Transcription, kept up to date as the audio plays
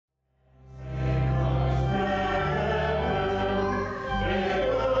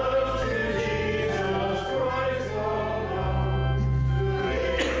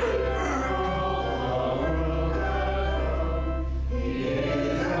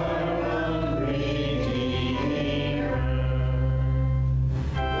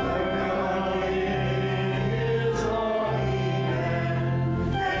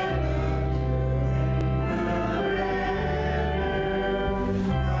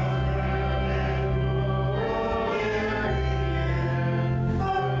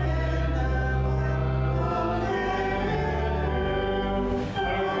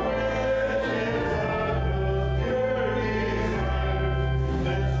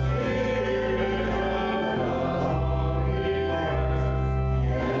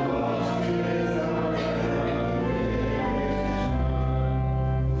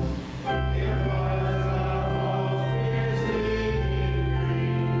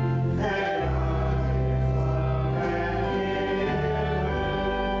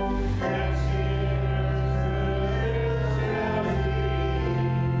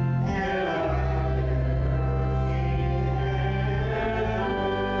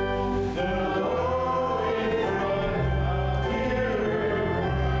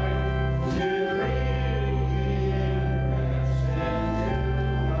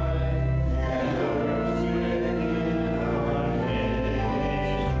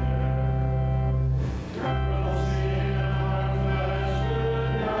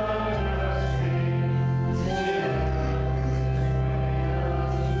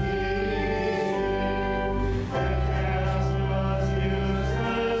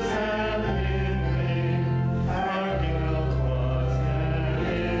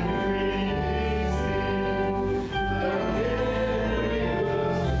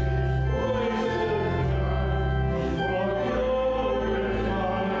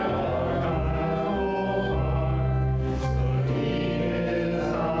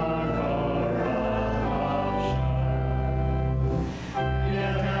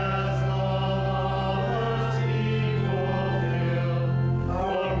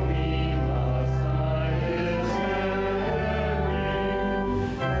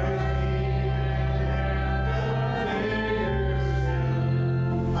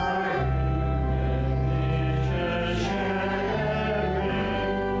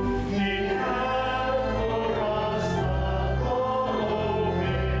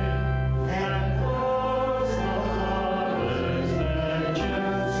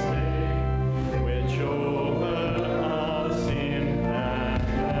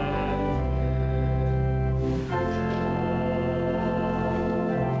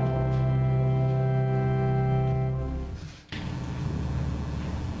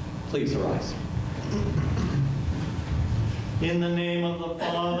Please arise. In the name of the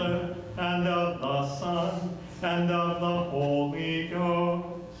Father, and of the Son, and of the Holy Ghost.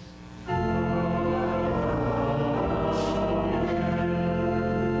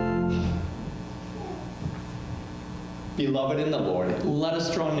 Beloved in the Lord, let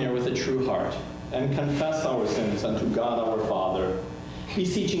us draw near with a true heart and confess our sins unto God our Father,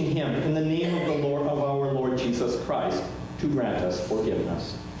 beseeching him in the name of the Lord of our Lord Jesus Christ to grant us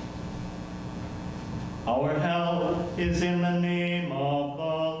forgiveness. Our help is in the name of the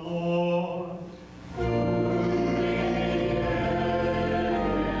Lord.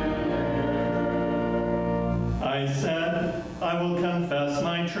 I said, I will confess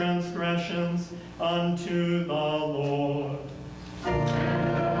my transgressions unto the Lord.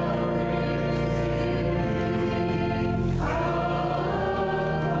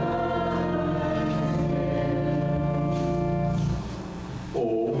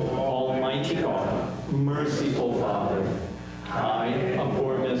 O Almighty God, merciful Father, I, a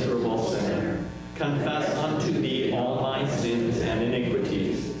poor miserable sinner, confess unto thee all my sins and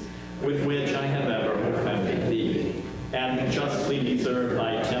iniquities, with which I have ever offended thee, and justly deserve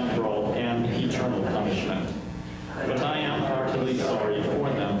thy temporal and eternal punishment. But I am heartily sorry for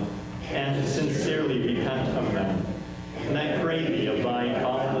them, and sincerely repent of them. And I pray thee of thy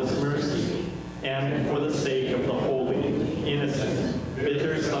boundless mercy, and for the sake of the holy, innocent,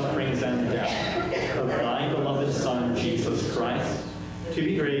 bitter sufferings and death of thy beloved Son, Jesus Christ, to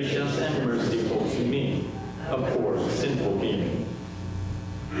be gracious and merciful to me, a poor, sinful being.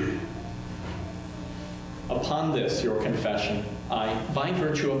 Upon this, your confession, I, by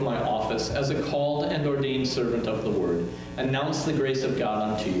virtue of my office as a called and ordained servant of the Word, announce the grace of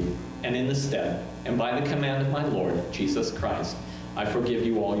God unto you, and in the stead, and by the command of my Lord, Jesus Christ, I forgive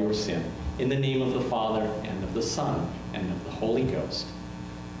you all your sin, in the name of the Father, and of the Son, and of the Holy Ghost.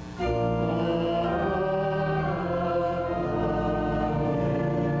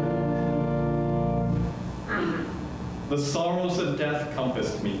 The sorrows of death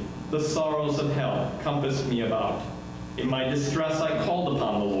compassed me. The sorrows of hell compassed me about. In my distress I called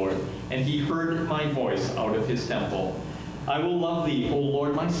upon the Lord, and he heard my voice out of his temple. I will love thee, O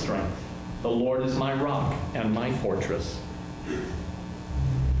Lord, my strength. The Lord is my rock and my fortress.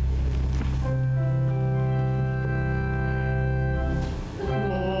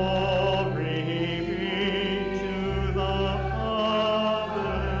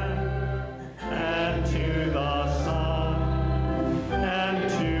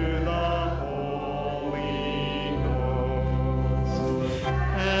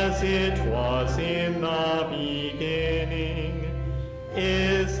 It was in the beginning,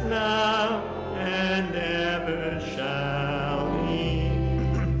 is now, and ever shall be,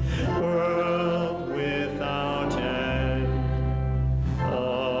 world without end.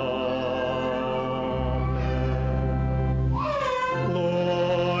 Amen.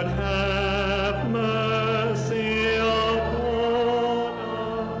 Lord, have mercy upon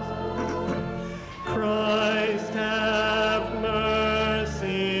us. Christ, have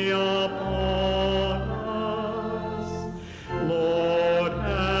mercy upon us. Lord,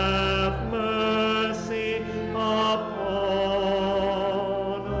 have mercy upon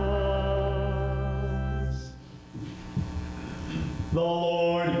us. The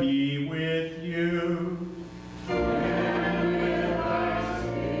Lord be with you. And with thy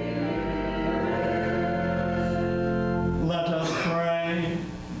spirit. Let us pray.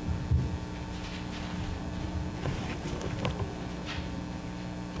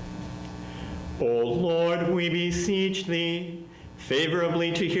 O Lord, we beseech thee,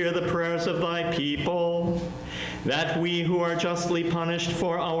 favorably to hear the prayers of thy people, that we who are justly punished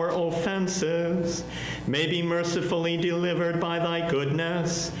for our offenses may be mercifully delivered by thy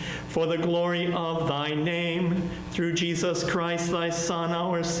goodness, for the glory of thy name, through Jesus Christ thy Son,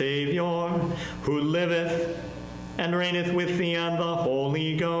 our Savior, who liveth and reigneth with thee and the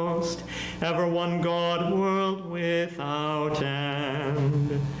Holy Ghost, ever one God, world without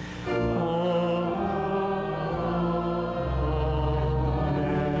end.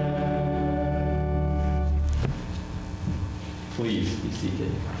 Please be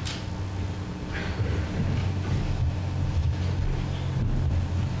seated.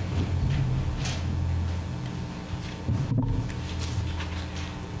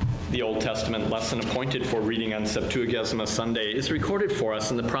 The Old Testament lesson appointed for reading on Septuagesima Sunday is recorded for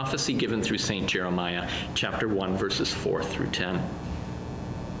us in the prophecy given through St. Jeremiah, chapter 1, verses 4 through 10.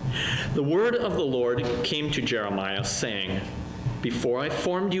 The word of the Lord came to Jeremiah, saying, "Before I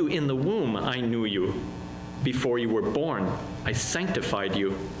formed you in the womb, I knew you. Before you were born, I sanctified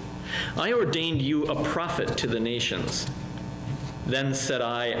you. I ordained you a prophet to the nations. Then said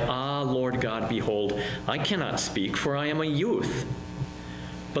I, Ah, Lord God, behold, I cannot speak, for I am a youth.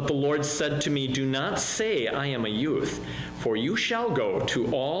 But the Lord said to me, Do not say, I am a youth, for you shall go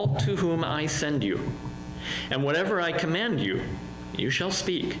to all to whom I send you. And whatever I command you, you shall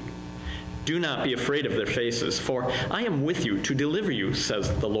speak. Do not be afraid of their faces, for I am with you to deliver you,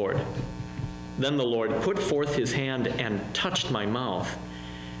 says the Lord. Then the Lord put forth his hand and touched my mouth.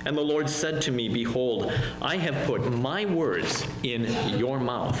 And the Lord said to me, Behold, I have put my words in your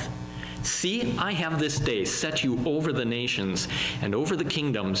mouth. See, I have this day set you over the nations and over the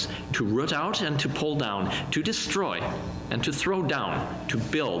kingdoms, to root out and to pull down, to destroy and to throw down, to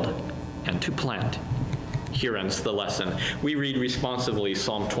build and to plant. Here ends the lesson. We read responsively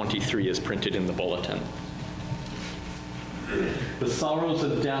Psalm 23 as printed in the bulletin. The sorrows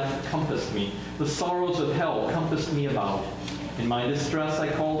of death compassed me. The sorrows of hell compassed me about. In my distress I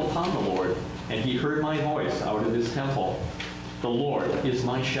called upon the Lord, and he heard my voice out of his temple. The Lord is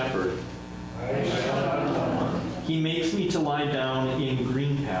my shepherd. I shall not want. He makes me to lie down in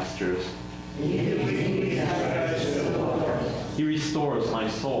green pastures. He leads me beside still waters. He restores my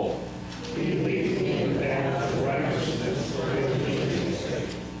soul. He leads me in paths of righteousness for his name's sake.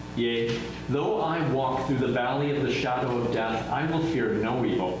 Yea, though I walk through the valley of the shadow of death, I will fear no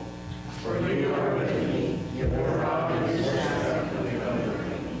evil. For you are with me. Your rod and your staff comfort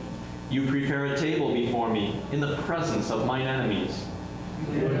me. You prepare a table before me in the presence of mine enemies.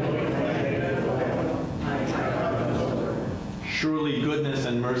 Surely goodness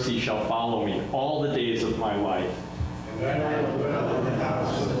and mercy shall follow me all the days of my life. And then I will dwell in the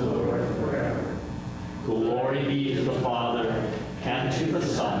house of the Lord forever. Glory be to the Father, and to the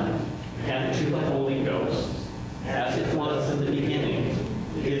Son, and to the Holy Ghost, as it was in the beginning,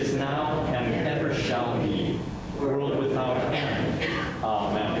 is now, and ever shall be, world without end.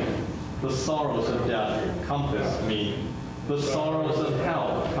 Amen. The sorrows of death compassed me. The sorrows of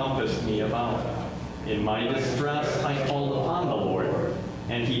hell compassed me about. In my distress I called upon the Lord,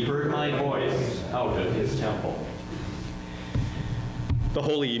 and he heard my voice out of his temple. The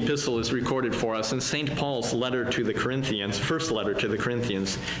Holy Epistle is recorded for us in St. Paul's letter to the Corinthians, first letter to the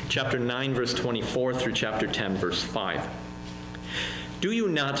Corinthians, chapter 9, verse 24 through chapter 10, verse 5. Do you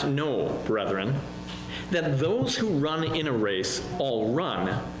not know, brethren, that those who run in a race all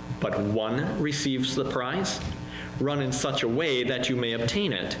run, but one receives the prize? Run in such a way that you may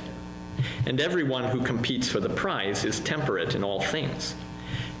obtain it. And everyone who competes for the prize is temperate in all things.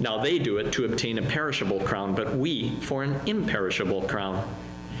 Now they do it to obtain a perishable crown, but we for an imperishable crown.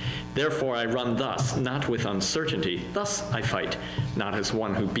 Therefore I run thus, not with uncertainty. Thus I fight, not as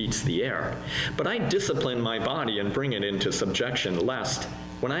one who beats the air. But I discipline my body and bring it into subjection, lest,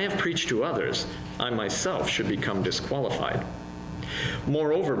 when I have preached to others, I myself should become disqualified.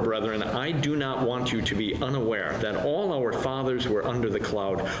 Moreover, brethren, I do not want you to be unaware that all our fathers were under the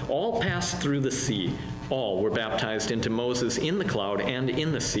cloud, all passed through the sea, all were baptized into Moses in the cloud and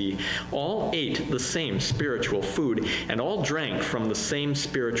in the sea, all ate the same spiritual food, and all drank from the same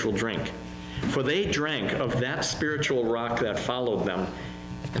spiritual drink. For they drank of that spiritual rock that followed them,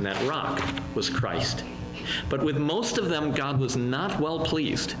 and that rock was Christ. But with most of them God was not well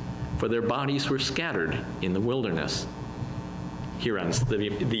pleased, for their bodies were scattered in the wilderness. Here ends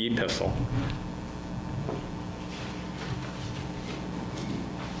the epistle.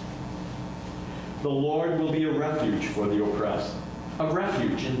 The Lord will be a refuge for the oppressed, a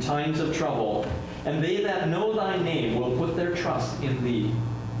refuge in times of trouble, and they that know thy name will put their trust in thee.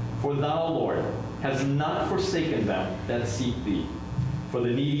 For thou, Lord, hast not forsaken them that seek thee. For the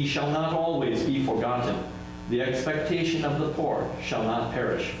needy shall not always be forgotten. The expectation of the poor shall not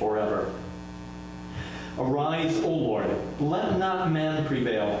perish forever. Arise, O Lord, let not man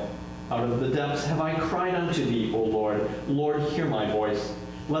prevail. Out of the depths have I cried unto thee, O Lord. Lord, hear my voice.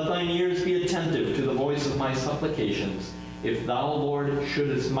 Let thine ears be attentive to the voice of my supplications. If thou, Lord,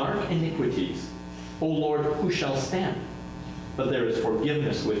 shouldest mark iniquities, O Lord, who shall stand? But there is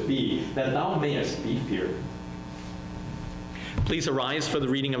forgiveness with thee, that thou mayest be feared. Please arise for the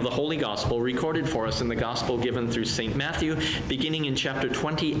reading of the Holy Gospel recorded for us in the Gospel given through St. Matthew, beginning in chapter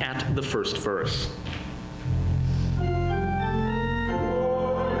 20 at the first verse.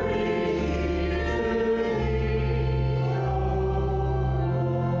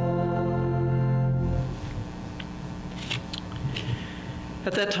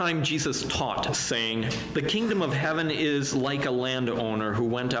 At that time Jesus taught, saying, The kingdom of heaven is like a landowner who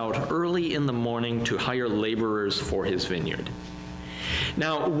went out early in the morning to hire laborers for his vineyard.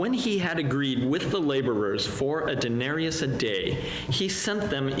 Now, when he had agreed with the laborers for a denarius a day, he sent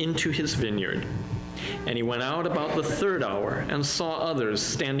them into his vineyard. And he went out about the third hour and saw others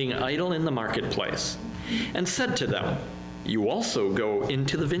standing idle in the marketplace, and said to them, You also go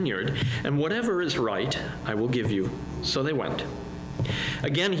into the vineyard, and whatever is right I will give you." So they went.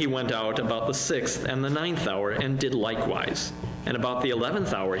 Again he went out about the 6th and the 9th hour, and did likewise. And about the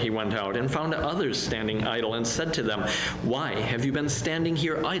 11th hour he went out, and found others standing idle, and said to them, "Why have you been standing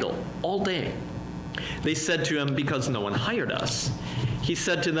here idle all day?" They said to him, "Because no one hired us." He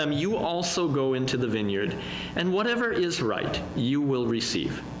said to them, "You also go into the vineyard, and whatever is right you will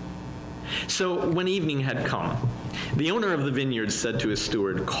receive." So when evening had come, the owner of the vineyard said to his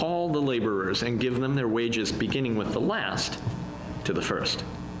steward, "Call the laborers and give them their wages, beginning with the last to the first."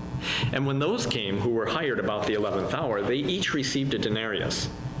 And when those came who were hired about the 11th hour, they each received a denarius.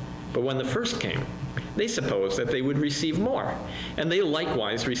 But when the first came, they supposed that they would receive more, and they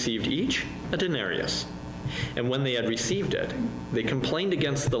likewise received each a denarius. And when they had received it, they complained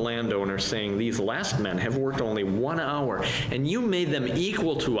against the landowner, saying, "These last men have worked only 1 hour, and you made them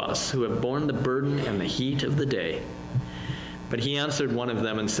equal to us, who have borne the burden and the heat of the day." But he answered one of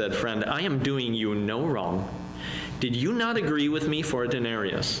them and said, "Friend, I am doing you no wrong. Did you not agree with me for a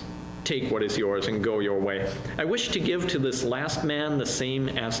denarius? Take what is yours and go your way. I wish to give to this last man the same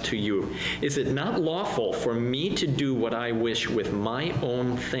as to you. Is it not lawful for me to do what I wish with my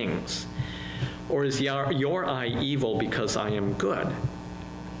own things? Or is your eye evil because I am good?"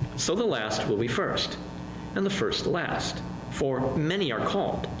 So the last will be first, and the first last. For many are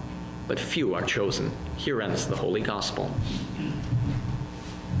called, but few are chosen. Here ends the Holy Gospel.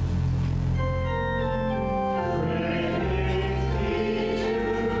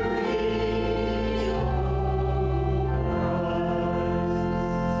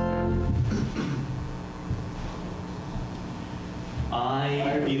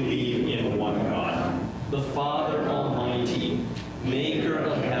 I believe in one God, the Father Almighty, maker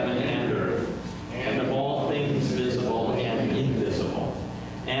of heaven and earth, and of all things visible and invisible,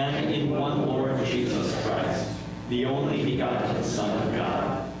 and in one Lord Jesus Christ, the only begotten Son of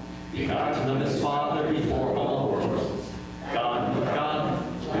God, begotten of his Father before all worlds, God of God,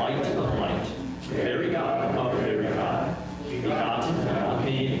 light of light, very God of very God, begotten and not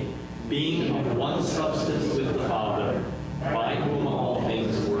made, being of one substance with the Father, by whom all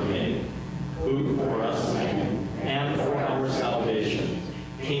things were made, who for us and for our salvation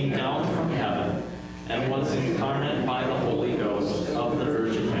came down from heaven and was incarnate by the Holy Ghost of the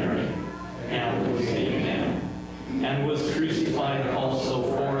Virgin Mary, and was made man, and was crucified also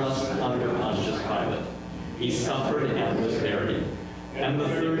for us under Pontius Pilate. He suffered and was buried, and the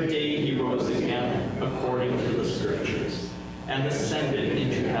 3rd day he rose again according to the Scriptures, and ascended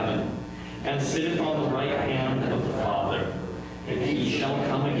into heaven, and sitteth on the right hand of the Father. And he shall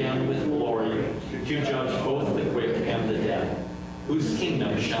come again with glory to judge both the quick and the dead, whose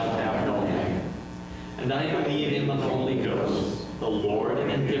kingdom shall have no end. And I believe in the Holy Ghost, the Lord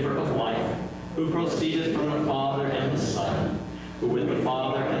and giver of life, who proceedeth from the Father and the Son, who with the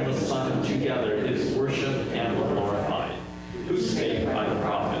Father and the Son together is worshipped and glorified, who spake by the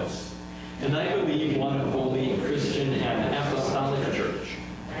prophets. And I believe one holy, Christian, and apostolic church.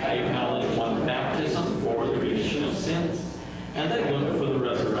 I acknowledge one baptism for the remission of sins, and I look for the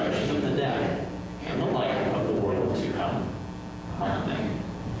resurrection of the dead and the life of the world to come. Amen.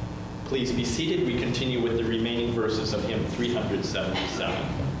 Please be seated. We continue with the remaining verses of hymn 377.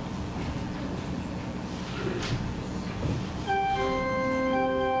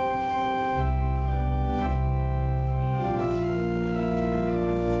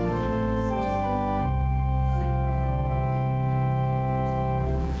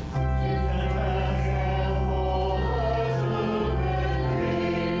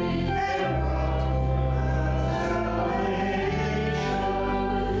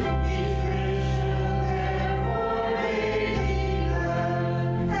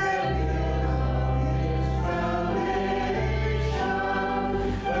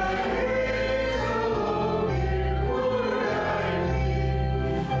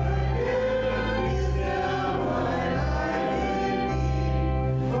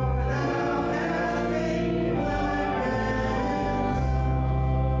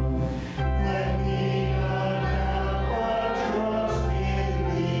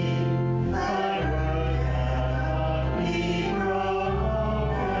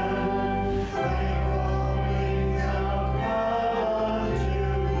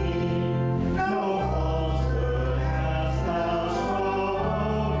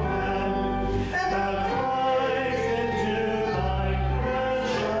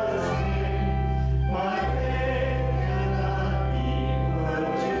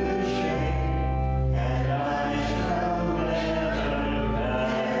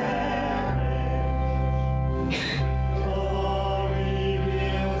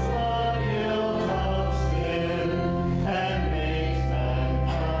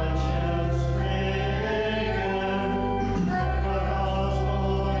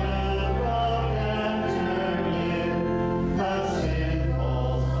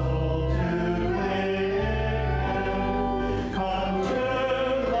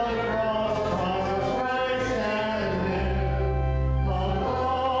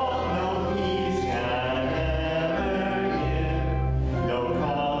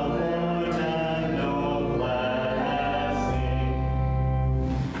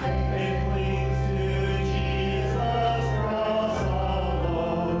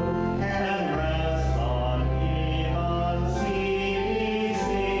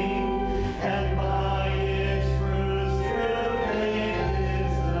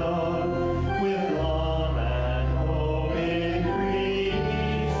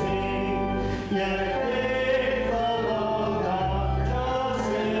 Yet faith alone, not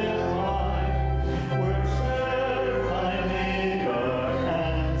justice mine, would serve my neighbor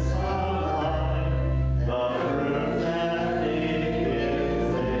and supply the proof that faith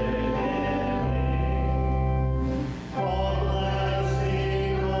is in me. All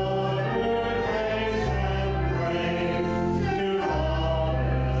blessing, honor, grace, and praise to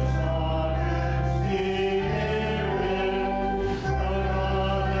honest, honest, herein, the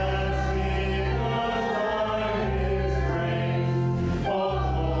God that seeketh by His grace, all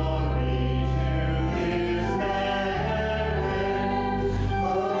glory to His name. O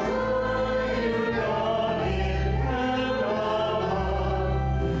God in heaven above,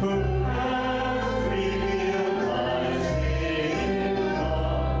 who hast revealed thy kingdom,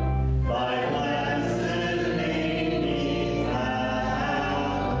 thy blessed name be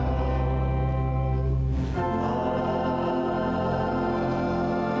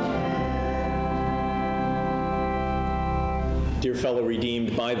Dear fellow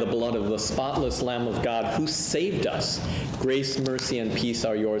redeemed by the blood of the spotless Lamb of God who saved us, grace, mercy, and peace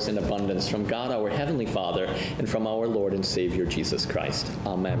are yours in abundance from God our Heavenly Father and from our Lord and Savior Jesus Christ.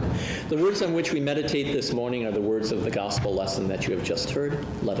 Amen. The words on which we meditate this morning are the words of the gospel lesson that you have just heard.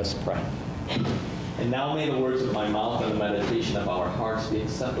 Let us pray. And now may the words of my mouth and the meditation of our hearts be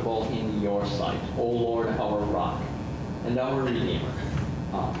acceptable in your sight, O Lord, our rock and our Redeemer.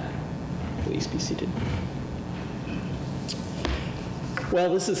 Amen. Please be seated.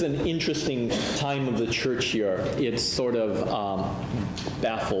 Well, this is an interesting time of the church year. It sort of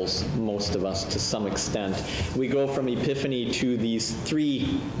baffles most of us to some extent. We go from Epiphany to these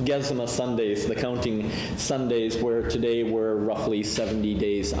 3 Gesima Sundays, the counting Sundays, where today we're roughly 70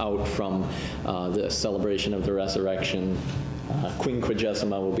 days out from the celebration of the resurrection.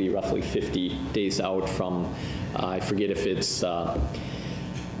 Quinquagesima will be roughly 50 days out from, I forget if it's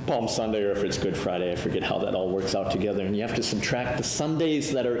Palm Sunday or if it's Good Friday. I forget how that all works out together. And you have to subtract the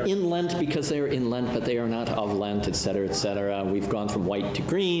Sundays that are in Lent because they are in Lent, but they are not of Lent, etc., etc. We've gone from white to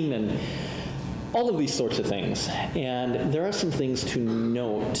green and all of these sorts of things. And there are some things to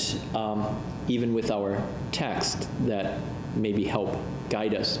note, even with our text, that maybe help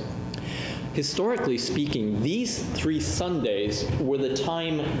guide us. Historically speaking, these 3 Sundays were the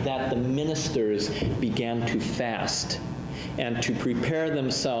time that the ministers began to fast and to prepare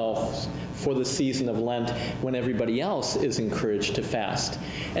themselves for the season of Lent when everybody else is encouraged to fast.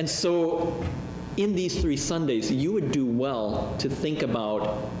 And so in these 3 Sundays, you would do well to think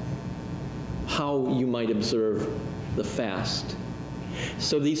about how you might observe the fast.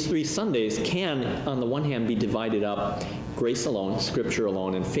 So these 3 Sundays can, on the one hand, be divided up: grace alone, Scripture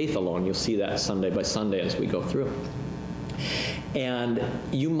alone, and faith alone. You'll see that Sunday by Sunday as we go through. And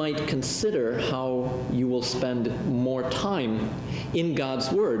you might consider how you will spend more time in God's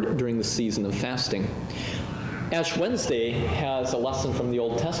Word during the season of fasting. Ash Wednesday has a lesson from the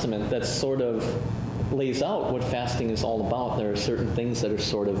Old Testament that sort of lays out what fasting is all about. There are certain things that are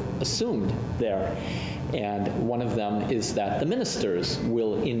sort of assumed there. And one of them is that the ministers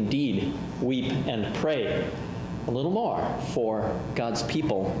will indeed weep and pray a little more for God's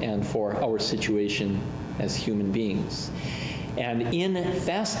people and for our situation as human beings. And in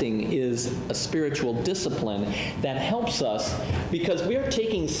fasting is a spiritual discipline that helps us because we are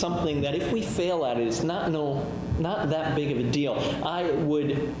taking something that if we fail at it, it's not that big of a deal. I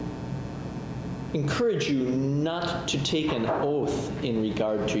would encourage you not to take an oath in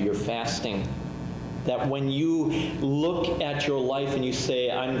regard to your fasting. That when you look at your life and you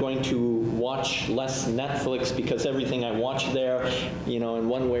say, I'm going to watch less Netflix because everything I watch there, in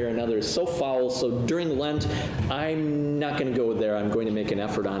one way or another is so foul, so during Lent, I'm not going to go there, I'm going to make an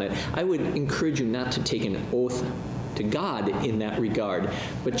effort on it. I would encourage you not to take an oath to God in that regard,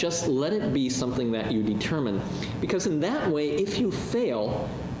 but just let it be something that you determine. Because in that way, if you fail,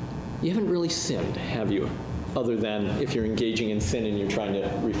 you haven't really sinned, have you? Other than if you're engaging in sin and you're trying to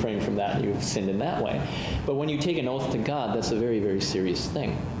refrain from that, and you've sinned in that way. But when you take an oath to God, that's a very, very serious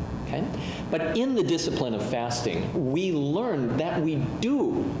thing. Okay? But in the discipline of fasting, we learn that we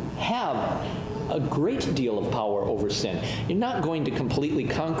do have a great deal of power over sin. You're not going to completely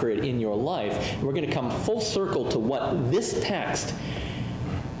conquer it in your life. We're going to come full circle to what this text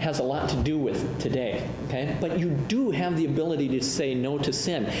has a lot to do with today, okay? But you do have the ability to say no to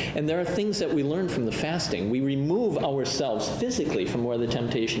sin. And there are things that we learn from the fasting. We remove ourselves physically from where the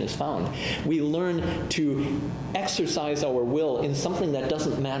temptation is found. We learn to exercise our will in something that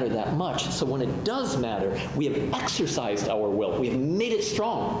doesn't matter that much. So when it does matter, we have exercised our will. We have made it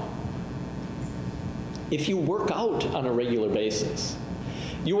strong. If you work out on a regular basis,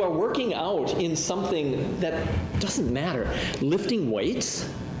 you are working out in something that doesn't matter. Lifting weights,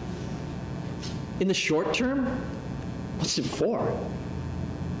 In the short term, what's it for?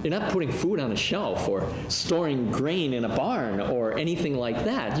 You're not putting food on a shelf or storing grain in a barn or anything like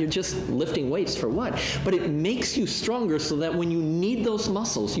that. You're just lifting weights for what? But it makes you stronger so that when you need those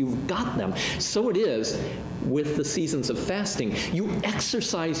muscles, you've got them. So it is with the seasons of fasting. You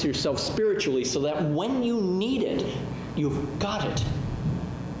exercise yourself spiritually so that when you need it, you've got it.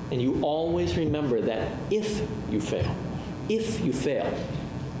 And you always remember that if you fail,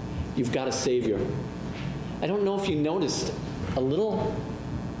 you've got a Savior. I don't know if you noticed a little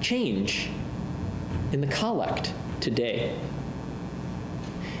change in the collect today.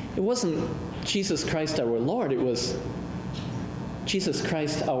 It wasn't Jesus Christ our Lord, it was Jesus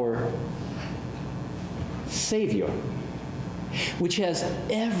Christ our Savior, which has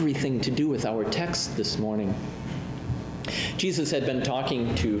everything to do with our text this morning. Jesus had been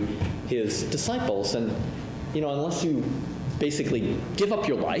talking to his disciples, and unless you basically give up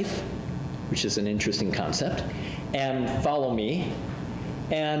your life, which is an interesting concept, and follow me.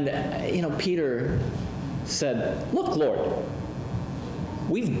 And, Peter said, "Look, Lord,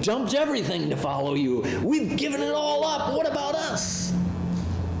 we've dumped everything to follow you. We've given it all up. What about us?"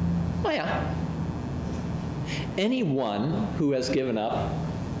 Oh, yeah. Anyone who has given up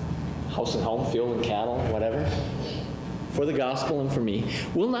house and home, field and cattle, whatever, for the gospel and for me,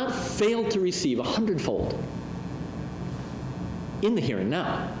 will not fail to receive 100-fold in the here and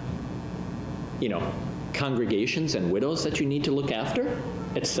now. Congregations and widows that you need to look after,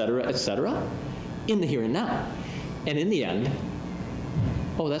 etc., in the here and now. And in the end,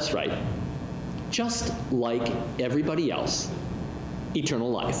 oh, that's right, just like everybody else,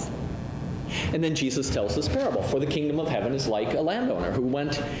 eternal life. And then Jesus tells this parable, for the kingdom of heaven is like a landowner who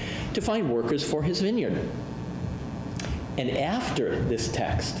went to find workers for his vineyard. And after this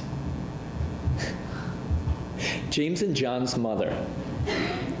text, James and John's mother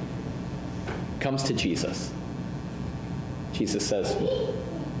comes to Jesus. Jesus says,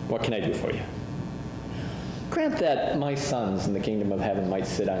 "What can I do for you?" "Grant that my sons in the kingdom of heaven might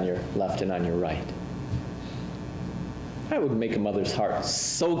sit on your left and on your right." That would make a mother's heart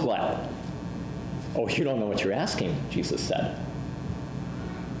so glad. "Oh, you don't know what you're asking," Jesus said.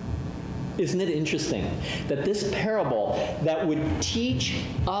 Isn't it interesting that this parable that would teach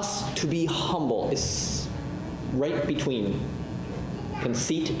us to be humble is right between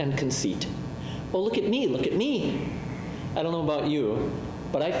conceit and conceit? "Well, look at me, look at me." I don't know about you,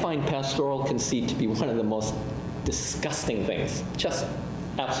 but I find pastoral conceit to be one of the most disgusting things. Just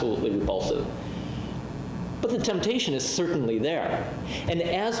absolutely repulsive. But the temptation is certainly there. And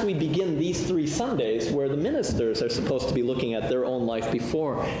as we begin these 3 Sundays, where the ministers are supposed to be looking at their own life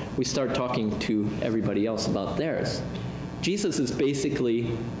before we start talking to everybody else about theirs, Jesus is basically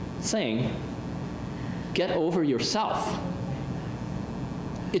saying, get over yourself.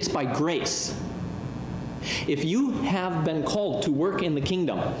 It's by grace. If you have been called to work in the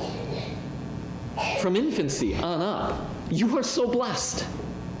kingdom from infancy on up, you are so blessed.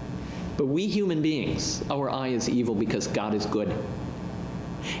 But we human beings, our eye is evil because God is good.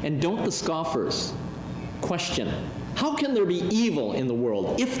 And don't the scoffers question, how can there be evil in the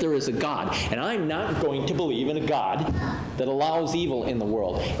world if there is a God? And I'm not going to believe in a God that allows evil in the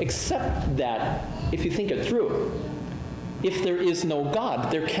world, except that if you think it through, if there is no God,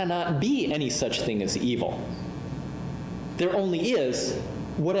 there cannot be any such thing as evil. There only is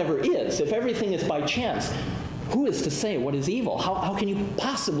whatever is. If everything is by chance, who is to say what is evil? How can you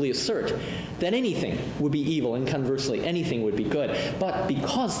possibly assert that anything would be evil and conversely anything would be good? But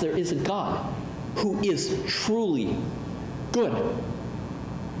because there is a God who is truly good,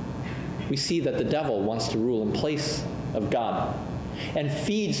 we see that the devil wants to rule in place of God and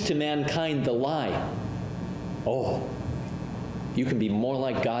feeds to mankind the lie, oh, you can be more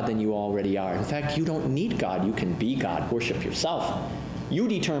like God than you already are. In fact, you don't need God. You can be God. Worship yourself. You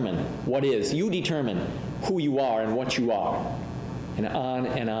determine what is. You determine who you are and what you are. And on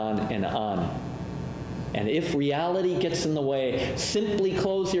and on and on. And if reality gets in the way, simply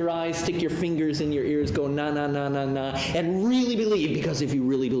close your eyes, stick your fingers in your ears, go na, na, na, na, na, and really believe, because if you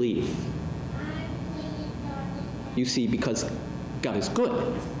really believe, you see, because God is good,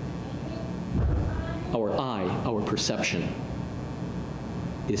 our eye, our perception,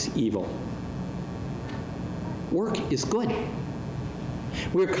 is evil. Work is good.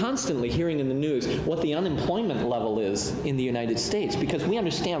 We're constantly hearing in the news what the unemployment level is in the United States because we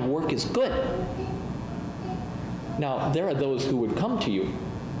understand work is good. Now, there are those who would come to you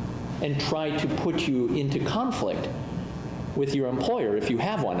and try to put you into conflict with your employer if you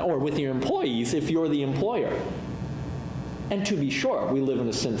have one, or with your employees if you're the employer. And to be sure, we live in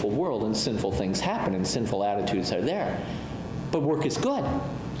a sinful world and sinful things happen and sinful attitudes are there. But work is good.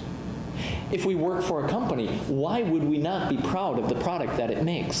 If we work for a company, why would we not be proud of the product that it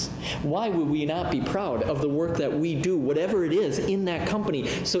makes? Why would we not be proud of the work that we do, whatever it is, in that company,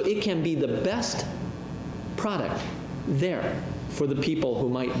 so it can be the best product there for the people who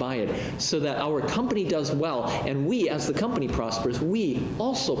might buy it, so that our company does well, and we, as the company prospers, we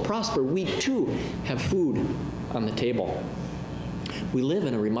also prosper. We too have food on the table. We live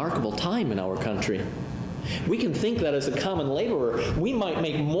in a remarkable time in our country. We can think that as a common laborer, we might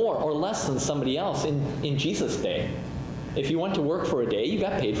make more or less than somebody else in Jesus' day. If you went to work for a day, you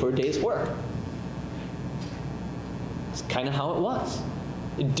got paid for a day's work. It's kind of how it was.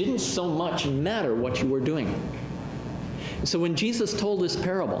 It didn't so much matter what you were doing. So when Jesus told this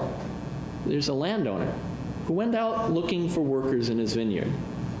parable, there's a landowner who went out looking for workers in his vineyard.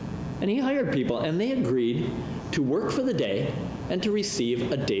 And he hired people, and they agreed to work for the day and to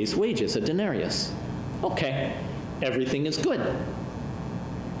receive a day's wages, a denarius. Okay, everything is good.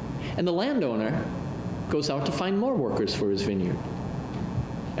 And the landowner goes out to find more workers for his vineyard.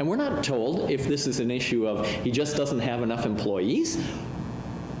 And we're not told if this is an issue of he just doesn't have enough employees,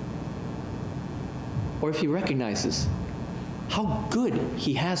 or if he recognizes how good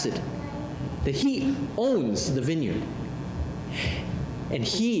he has it, that he owns the vineyard, and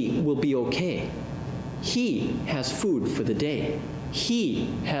he will be okay. He has food for the day. He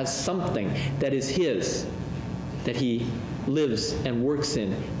has something that is his, that he lives and works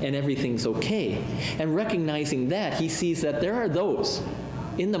in, and everything's okay. And recognizing that, he sees that there are those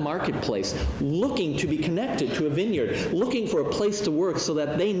in the marketplace looking to be connected to a vineyard, looking for a place to work so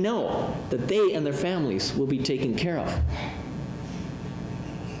that they know that they and their families will be taken care of.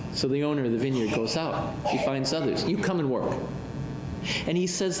 So the owner of the vineyard goes out. He finds others. You come and work. And he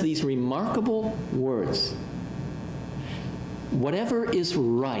says these remarkable words. Whatever is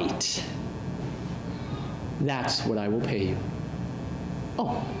right, that's what I will pay you.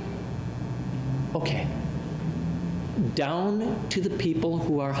 Oh, okay. Down to the people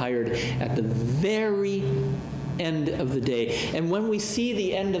who are hired at the very end of the day. And when we see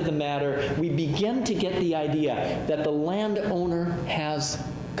the end of the matter, we begin to get the idea that the landowner has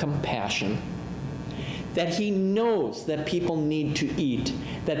compassion, that he knows that people need to eat,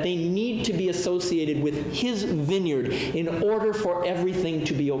 that they need to be associated with his vineyard in order for everything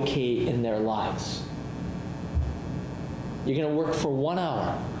to be okay in their lives. You're going to work for 1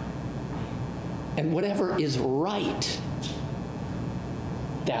 hour, and whatever is right,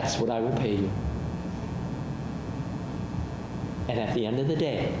 that's what I will pay you. And at the end of the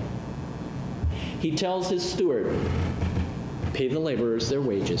day, he tells his steward, pay the laborers their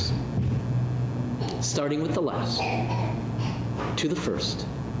wages, starting with the last to the first.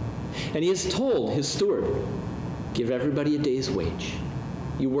 And he has told his steward, give everybody a day's wage.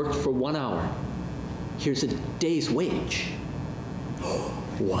 You worked for 1 hour. Here's a day's wage.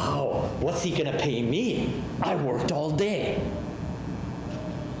 Wow, what's he going to pay me? I worked all day.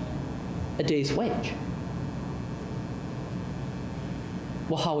 A day's wage.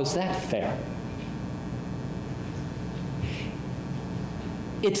 Well, how is that fair?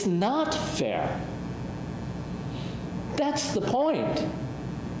 It's not fair. That's the point.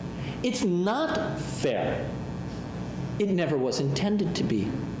 It's not fair. It never was intended to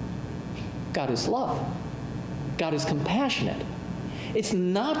be. God is love. God is compassionate. It's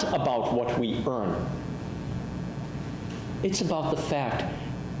not about what we earn. It's about the fact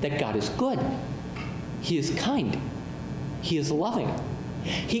that God is good. He is kind. He is loving.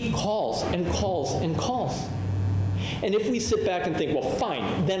 He calls and calls and calls. And if we sit back and think, well,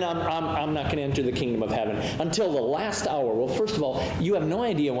 fine, then I'm not going to enter the kingdom of heaven until the last hour. Well, first of all, you have no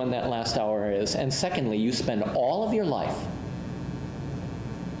idea when that last hour is. And secondly, you spend all of your life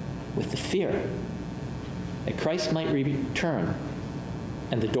with the fear that Christ might return,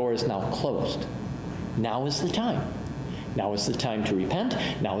 and the door is now closed. Now is the time. Now is the time to repent.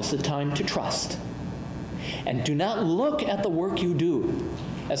 Now is the time to trust. And do not look at the work you do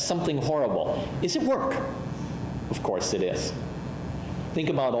as something horrible. Is it work? Of course it is. Think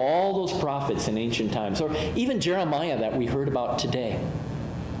about all those prophets in ancient times, or even Jeremiah that we heard about today.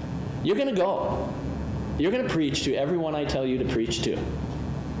 You're going to go. You're going to preach to everyone I tell you to preach to.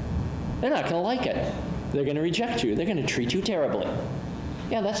 They're not going to like it. They're going to reject you. They're going to treat you terribly.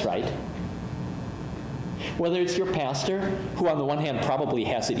 Yeah, that's right. Whether it's your pastor, who on the one hand probably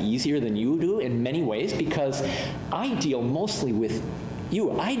has it easier than you do in many ways, because I deal mostly with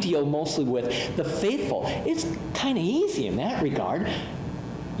you. I deal mostly with the faithful. It's kind of easy in that regard.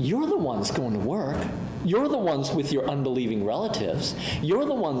 You're the ones going to work. You're the ones with your unbelieving relatives. You're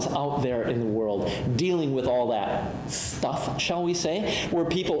the ones out there in the world dealing with all that stuff, shall we say, where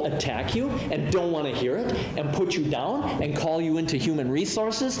people attack you and don't want to hear it and put you down and call you into human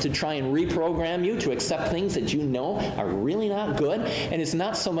resources to try and reprogram you to accept things that you know are really not good. And it's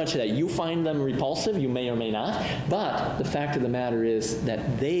not so much that you find them repulsive, you may or may not, but the fact of the matter is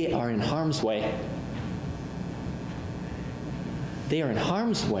that they are in harm's way. They are in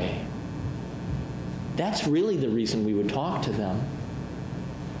harm's way. That's really the reason we would talk to them.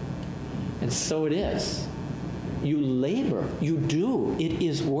 And so it is. You labor. You do. It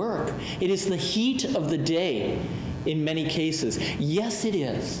is work. It is the heat of the day in many cases. Yes, it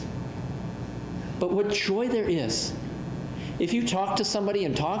is. But what joy there is. If you talk to somebody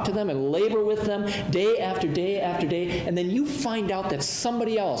and talk to them and labor with them day after day after day, and then you find out that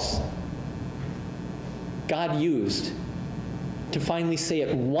somebody else God used to finally say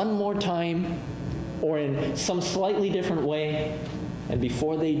it one more time or in some slightly different way, and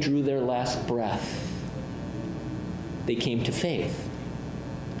before they drew their last breath, they came to faith.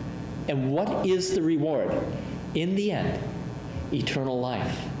 And what is the reward? In the end, eternal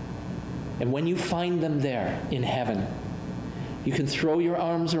life. And when you find them there in heaven, you can throw your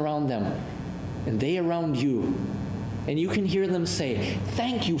arms around them, and they around you, and you can hear them say,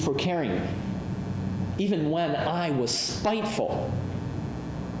 "Thank you for caring, even when I was spiteful,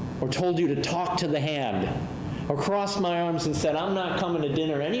 or told you to talk to the hand, or crossed my arms and said, I'm not coming to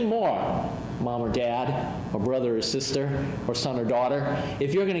dinner anymore, Mom or Dad, or brother or sister, or son or daughter,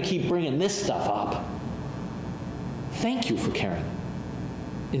 if you're going to keep bringing this stuff up. Thank you for caring,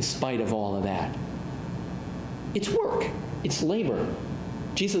 in spite of all of that." It's work. It's labor.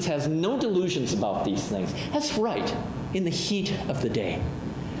 Jesus has no delusions about these things. That's right, in the heat of the day.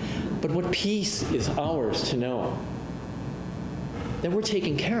 But what peace is ours to know? That we're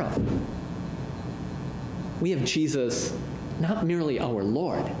taken care of. We have Jesus, not merely our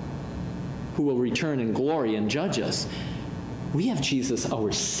Lord, who will return in glory and judge us. We have Jesus,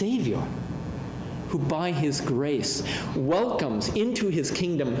 our Savior, who by his grace welcomes into his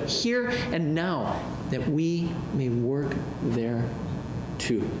kingdom here and now, that we may work there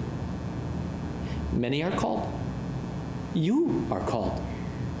too. Many are called. You are called.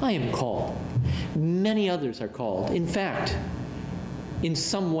 I am called. Many others are called. In fact, in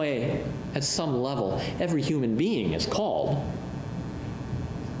some way, at some level, every human being is called.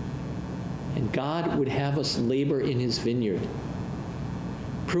 And God would have us labor in his vineyard,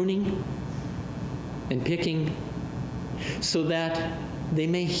 pruning and picking, so that they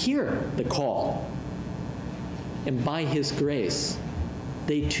may hear the call. And by his grace,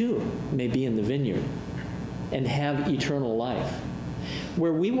 they too may be in the vineyard and have eternal life,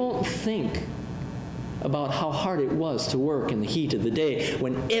 where we won't think about how hard it was to work in the heat of the day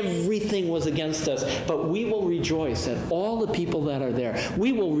when everything was against us, but we will rejoice at all the people that are there.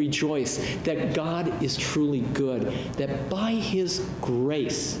 We will rejoice that God is truly good, that by his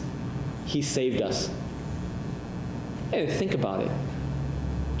grace he saved us. And think about it.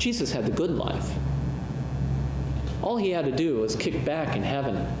 Jesus had the good life. All he had to do was kick back in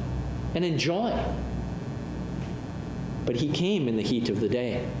heaven and enjoy. But he came in the heat of the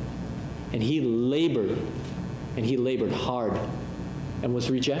day. And he labored hard, and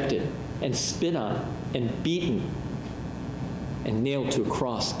was rejected, and spit on, and beaten, and nailed to a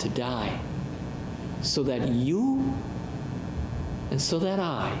cross to die, so that you and so that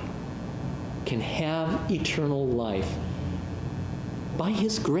I can have eternal life by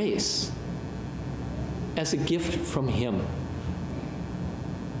his grace as a gift from him.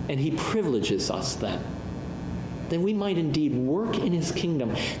 And he privileges us then we might indeed work in his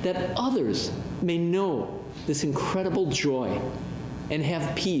kingdom, that others may know this incredible joy and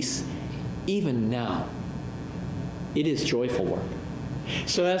have peace even now. It is joyful work.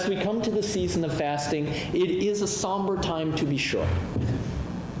 So as we come to the season of fasting, it is a somber time to be sure,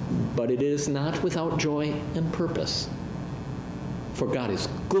 but it is not without joy and purpose. For God is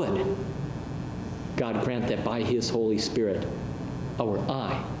good. God grant that by his Holy Spirit, our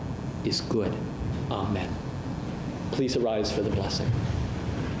eye is good. Amen. Please arise for the blessing.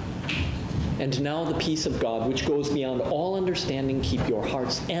 And now the peace of God, which goes beyond all understanding, keep your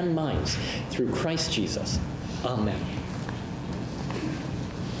hearts and minds through Christ Jesus. Amen.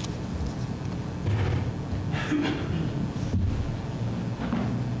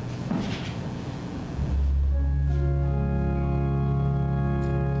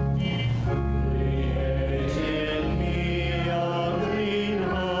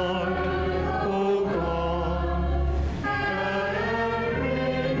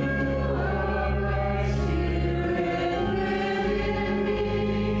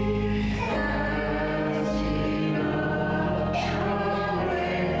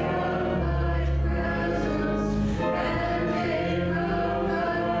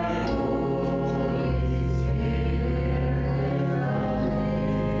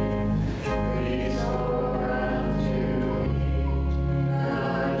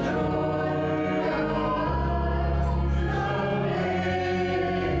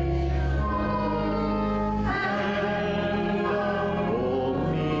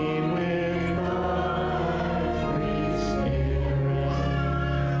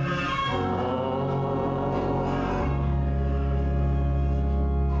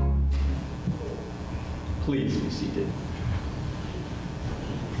 Please be seated.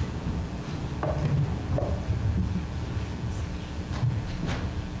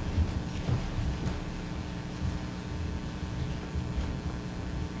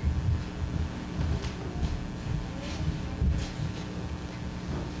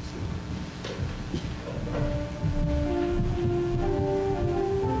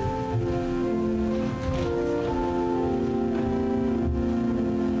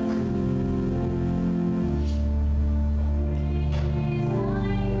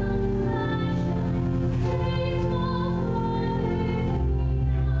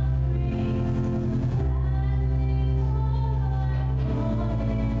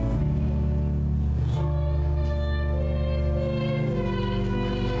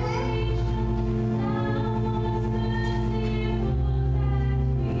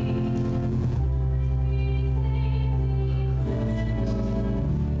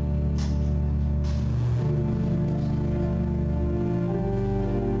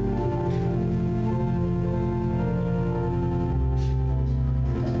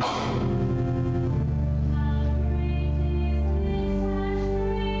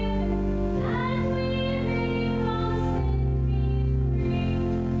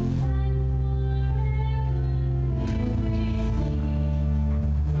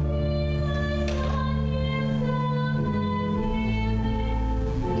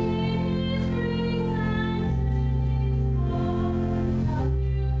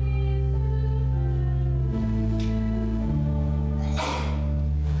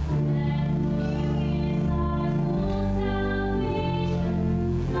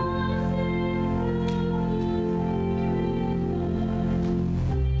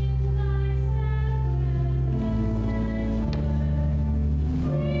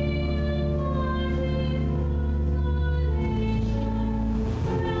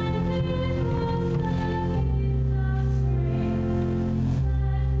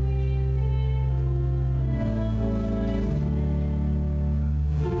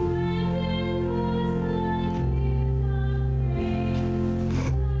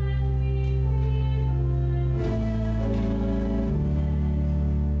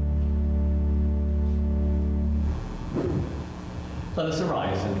 Let us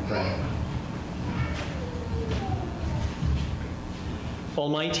arise and pray.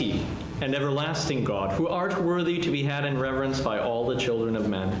 Almighty and everlasting God, who art worthy to be had in reverence by all the children of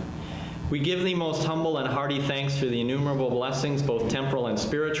men, we give thee most humble and hearty thanks for the innumerable blessings, both temporal and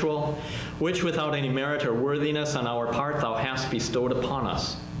spiritual, which without any merit or worthiness on our part thou hast bestowed upon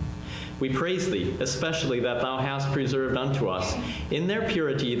us. We praise thee, especially that thou hast preserved unto us, in their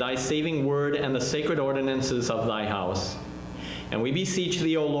purity, thy saving word and the sacred ordinances of thy house. And we beseech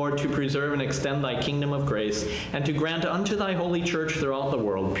thee, O Lord, to preserve and extend thy kingdom of grace, and to grant unto thy holy church throughout the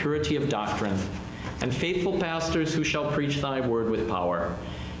world purity of doctrine, and faithful pastors who shall preach thy word with power,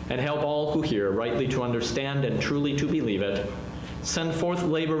 and help all who hear rightly to understand and truly to believe it. Send forth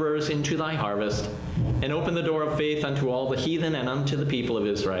laborers into thy harvest, and open the door of faith unto all the heathen and unto the people of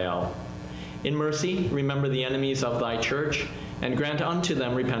Israel. In mercy, remember the enemies of thy church, and grant unto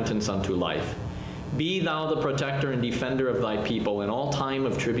them repentance unto life. Be thou the protector and defender of thy people in all time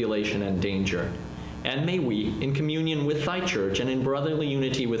of tribulation and danger. And may we, in communion with thy church and in brotherly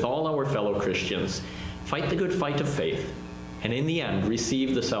unity with all our fellow Christians, fight the good fight of faith, and in the end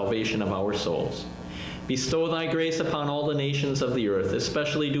receive the salvation of our souls. Bestow thy grace upon all the nations of the earth.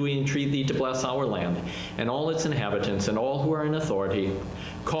 Especially do we entreat thee to bless our land, and all its inhabitants, and all who are in authority.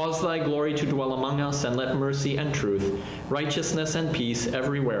 Cause thy glory to dwell among us, and let mercy and truth, righteousness and peace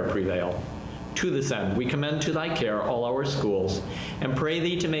everywhere prevail. To this end, we commend to thy care all our schools, and pray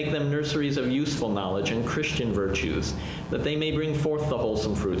thee to make them nurseries of useful knowledge and Christian virtues, that they may bring forth the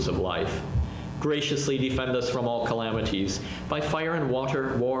wholesome fruits of life. Graciously defend us from all calamities, by fire and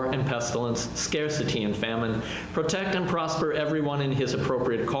water, war and pestilence, scarcity and famine. Protect and prosper everyone in his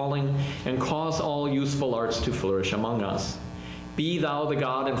appropriate calling, and cause all useful arts to flourish among us. Be thou the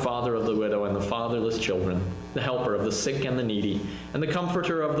God and Father of the widow and the fatherless children, the helper of the sick and the needy, and the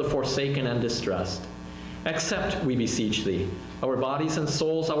comforter of the forsaken and distressed. Accept, we beseech thee, our bodies and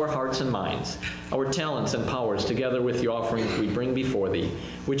souls, our hearts and minds, our talents and powers, together with the offerings we bring before thee,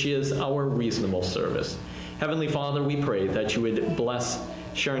 which is our reasonable service. Heavenly Father, we pray that you would bless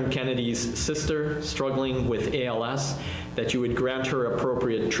Sharon Kennedy's sister struggling with ALS, that you would grant her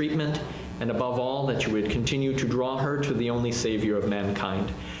appropriate treatment, and above all, that you would continue to draw her to the only Savior of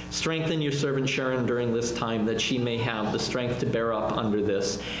mankind. Strengthen your servant Sharon during this time, that she may have the strength to bear up under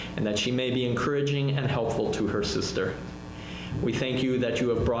this, and that she may be encouraging and helpful to her sister. We thank you that you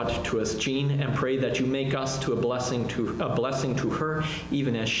have brought to us Jean, and pray that you make us a blessing to her,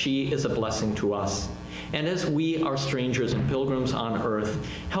 even as she is a blessing to us. And as we are strangers and pilgrims on earth,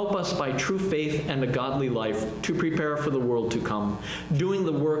 help us by true faith and a godly life to prepare for the world to come, doing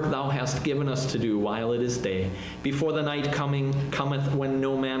the work thou hast given us to do while it is day, before the night cometh when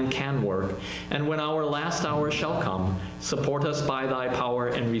no man can work. And when our last hour shall come, support us by thy power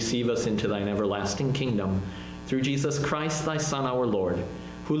and receive us into thine everlasting kingdom. Through Jesus Christ, thy Son, our Lord,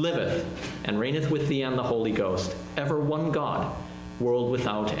 who liveth and reigneth with thee and the Holy Ghost, ever one God, world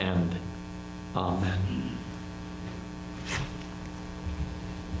without end. Amen.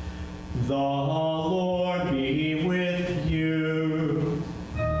 The Lord be with you.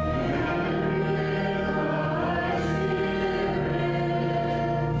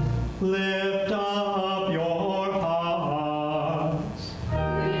 Lift up your hearts.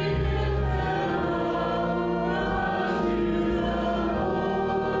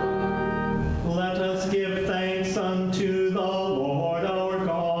 Let us give thanks unto the Lord our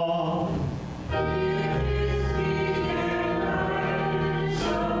God.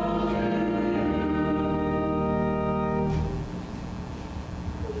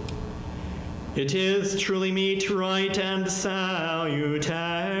 It is truly meet, right, and salutary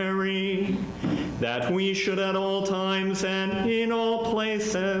that we should at all times and in all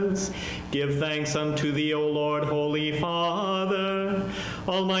places give thanks unto thee, O Lord, Holy Father,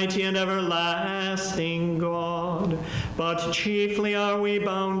 Almighty and everlasting God. But chiefly are we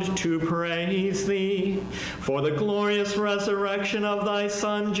bound to praise thee for the glorious resurrection of thy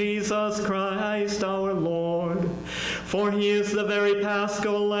Son, Jesus Christ our Lord. For he is the very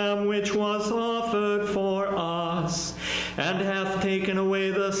Paschal Lamb which was offered for us, and hath taken away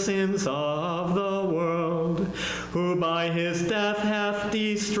the sins of the world, who by his death hath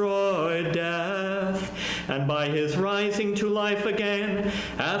destroyed death, and by his rising to life again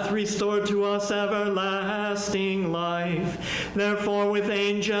hath restored to us everlasting life. Therefore with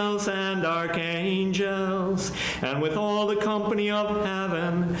angels and archangels, and with all the company of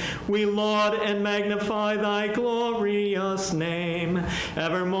heaven, we laud and magnify thy glorious name,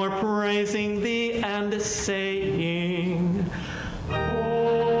 evermore praising thee and saying,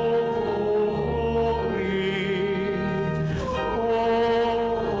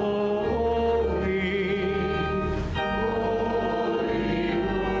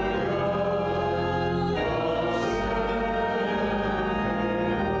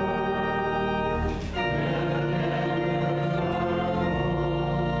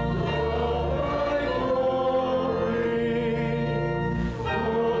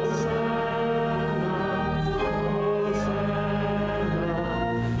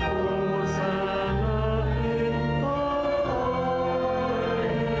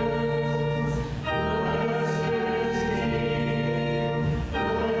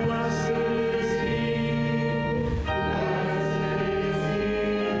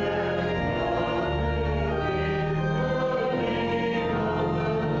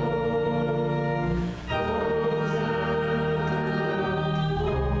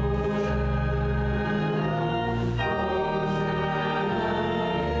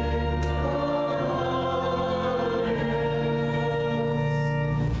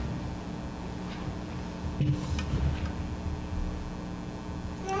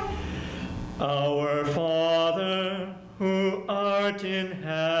 Our Father, who art in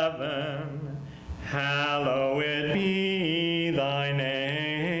heaven, hallowed be thy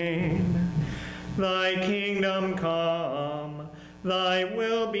name. Thy kingdom come, thy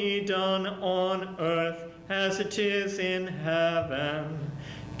will be done on earth as it is in heaven.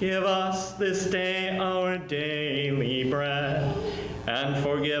 Give us this day our daily bread, and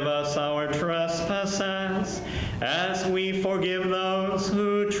forgive us our trespasses, as we forgive those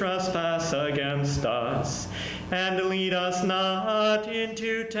who trespass against us. And lead us not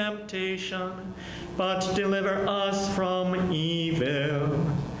into temptation, but deliver us from evil.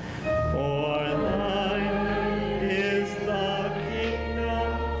 For thine is the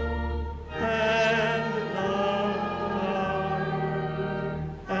kingdom, and the power,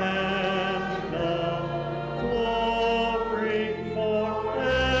 and the glory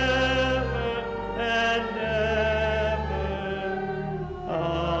forever and ever.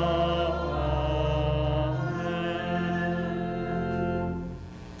 Amen.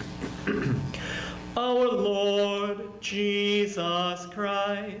 Our Lord Jesus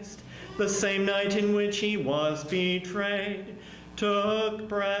Christ, the same night in which he was betrayed, took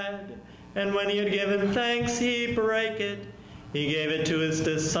bread, and when he had given thanks, he brake it. He gave it to his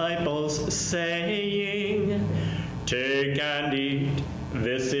disciples, saying, "Take and eat.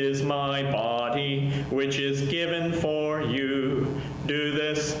 This is my body, which is given for you. Do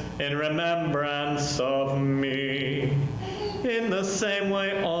this in remembrance of me." In the same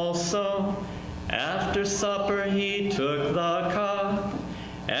way also, After supper he took the cup,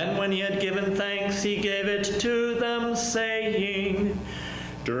 and when he had given thanks, he gave it to them, saying,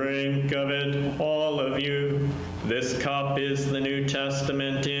 "Drink of it, all of you. This cup is the New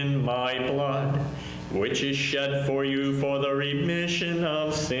Testament in my blood, which is shed for you for the remission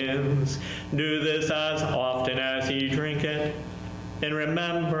of sins. Do this as often as ye drink it, in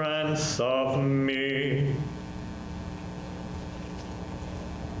remembrance of me."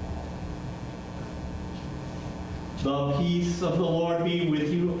 The peace of the Lord be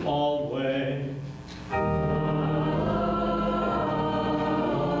with you always. Oh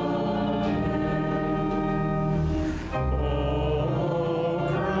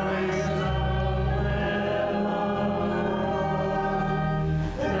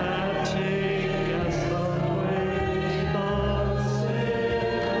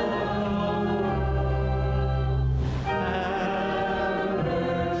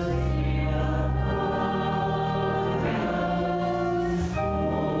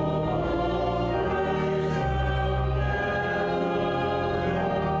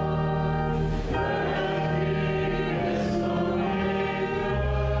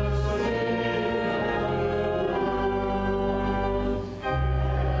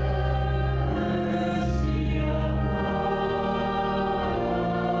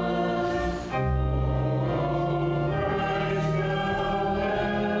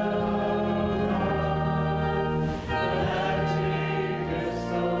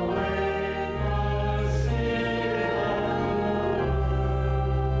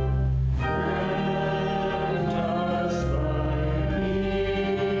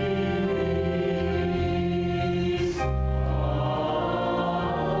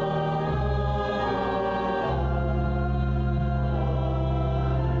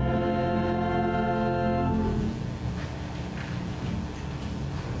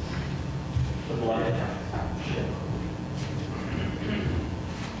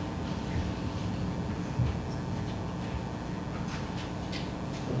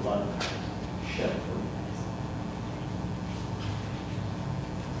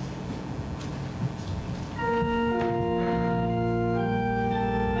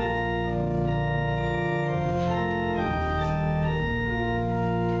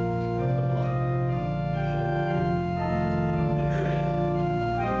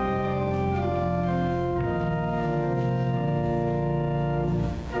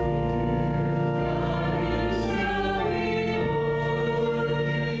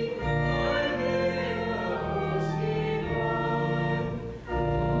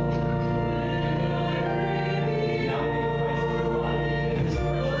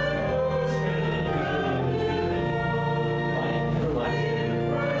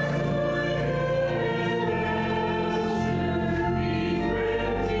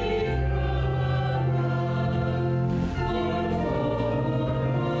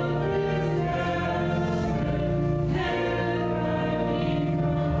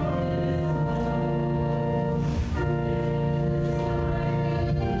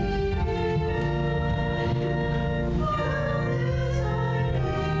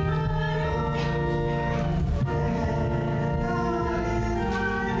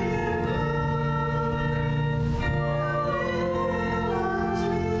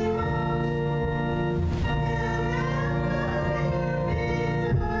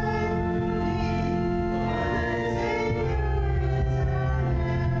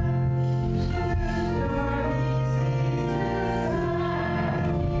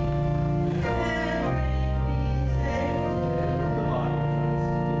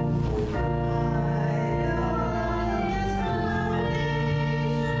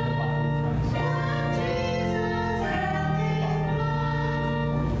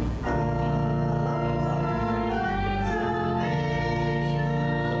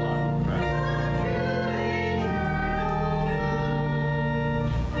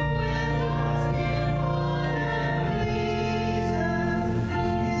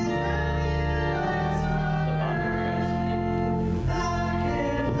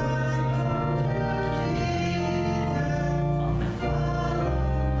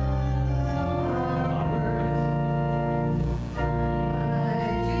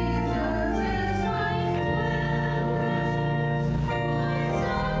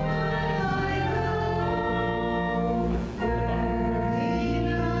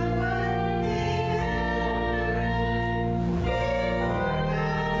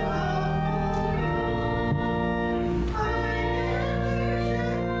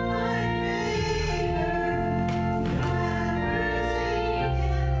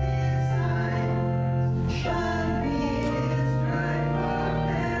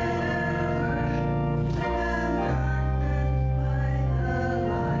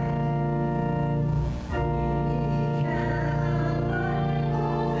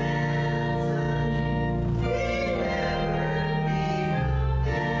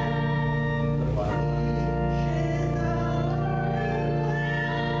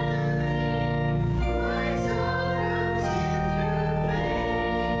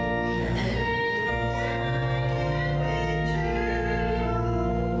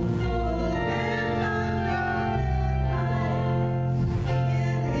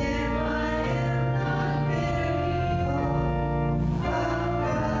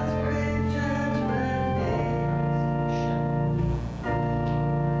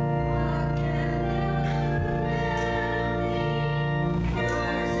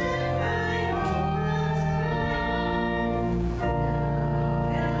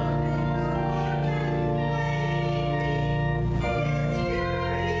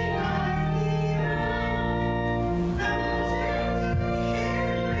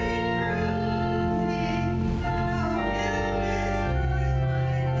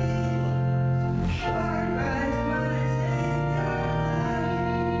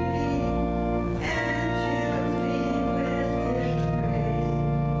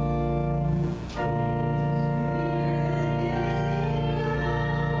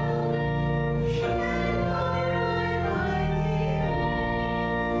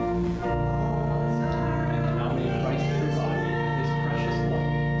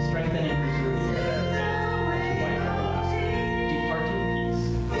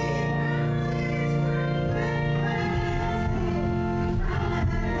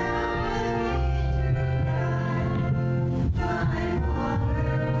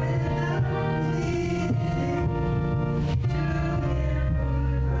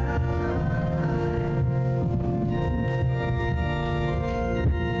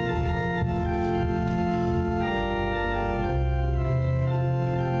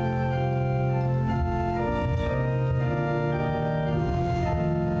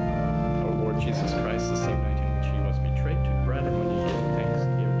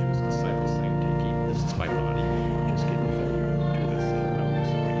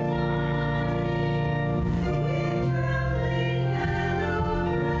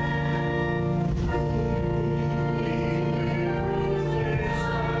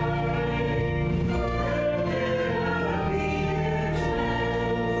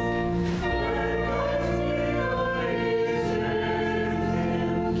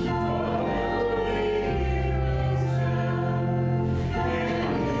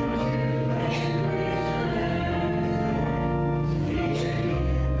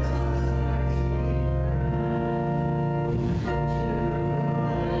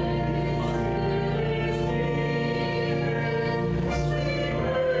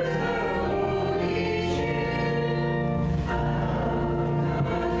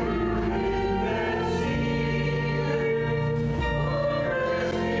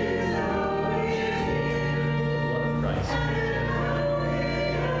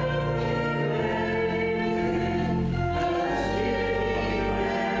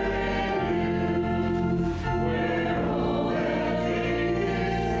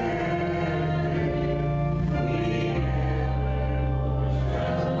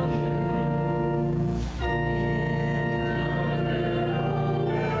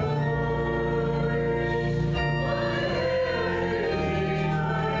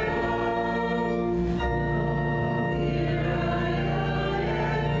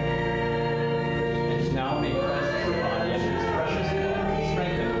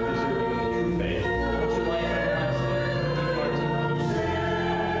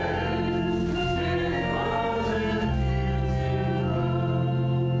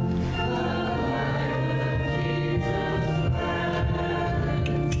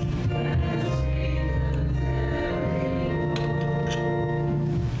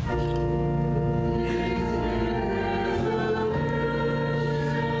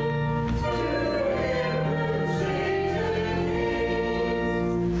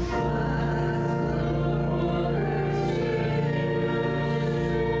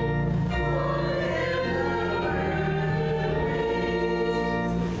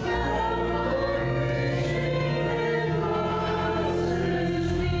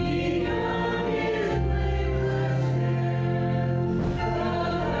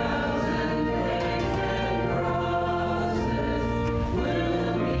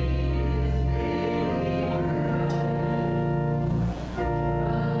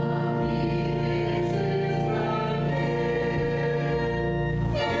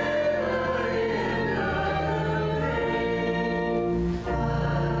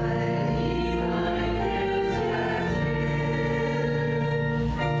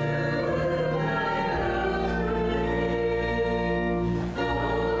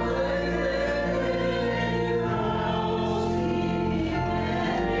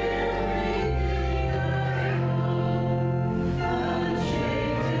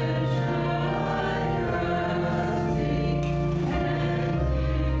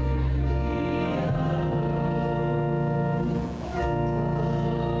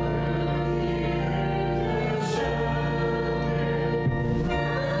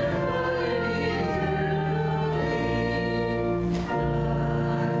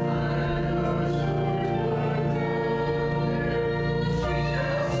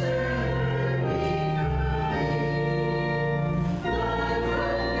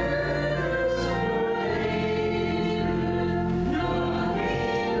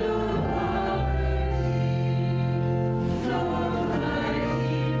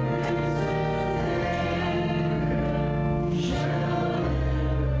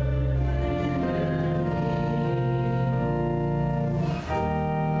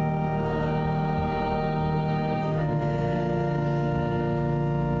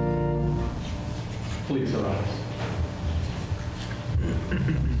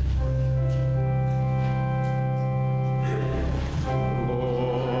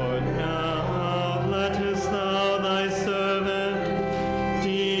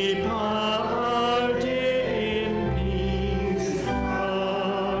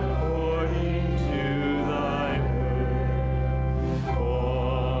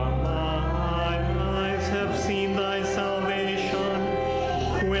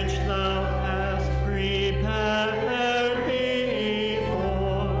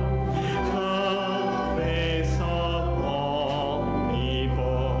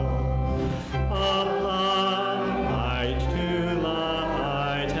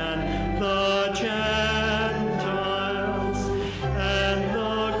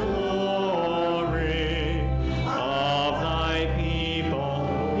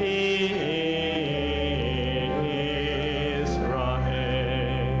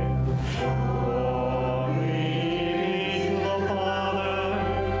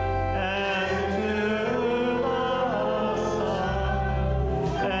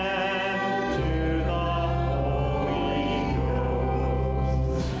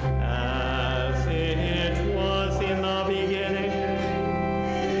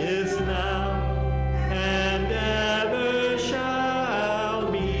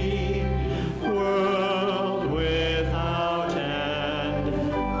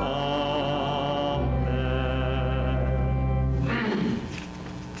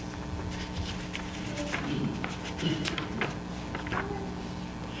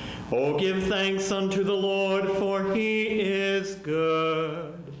Oh, give thanks unto the Lord, for he is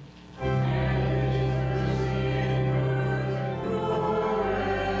good.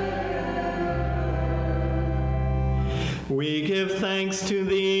 We give thanks to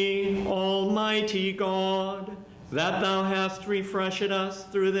thee, Almighty God, that thou hast refreshed us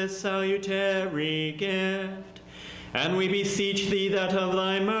through this salutary gift. And we beseech thee that of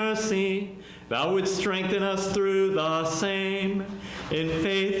thy mercy thou wouldst strengthen us through the same, in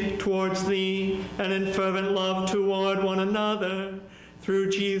faith towards thee, and in fervent love toward one another, through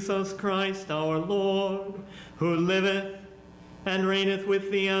Jesus Christ our Lord, who liveth and reigneth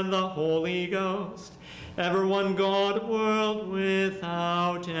with thee and the Holy Ghost, ever one God, world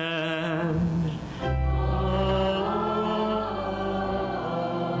without end.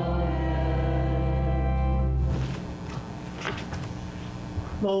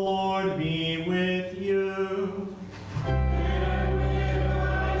 The Lord be with you. And with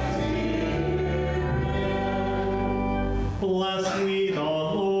thy spirit. Bless we the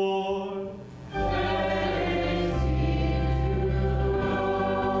Lord. Thanks be to the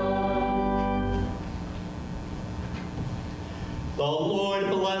Lord. The Lord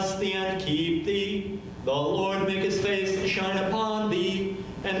bless thee and keep thee. The Lord make his face to shine upon thee,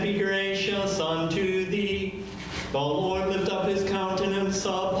 and be gracious unto thee. The Lord lift up his countenance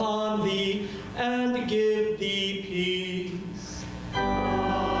upon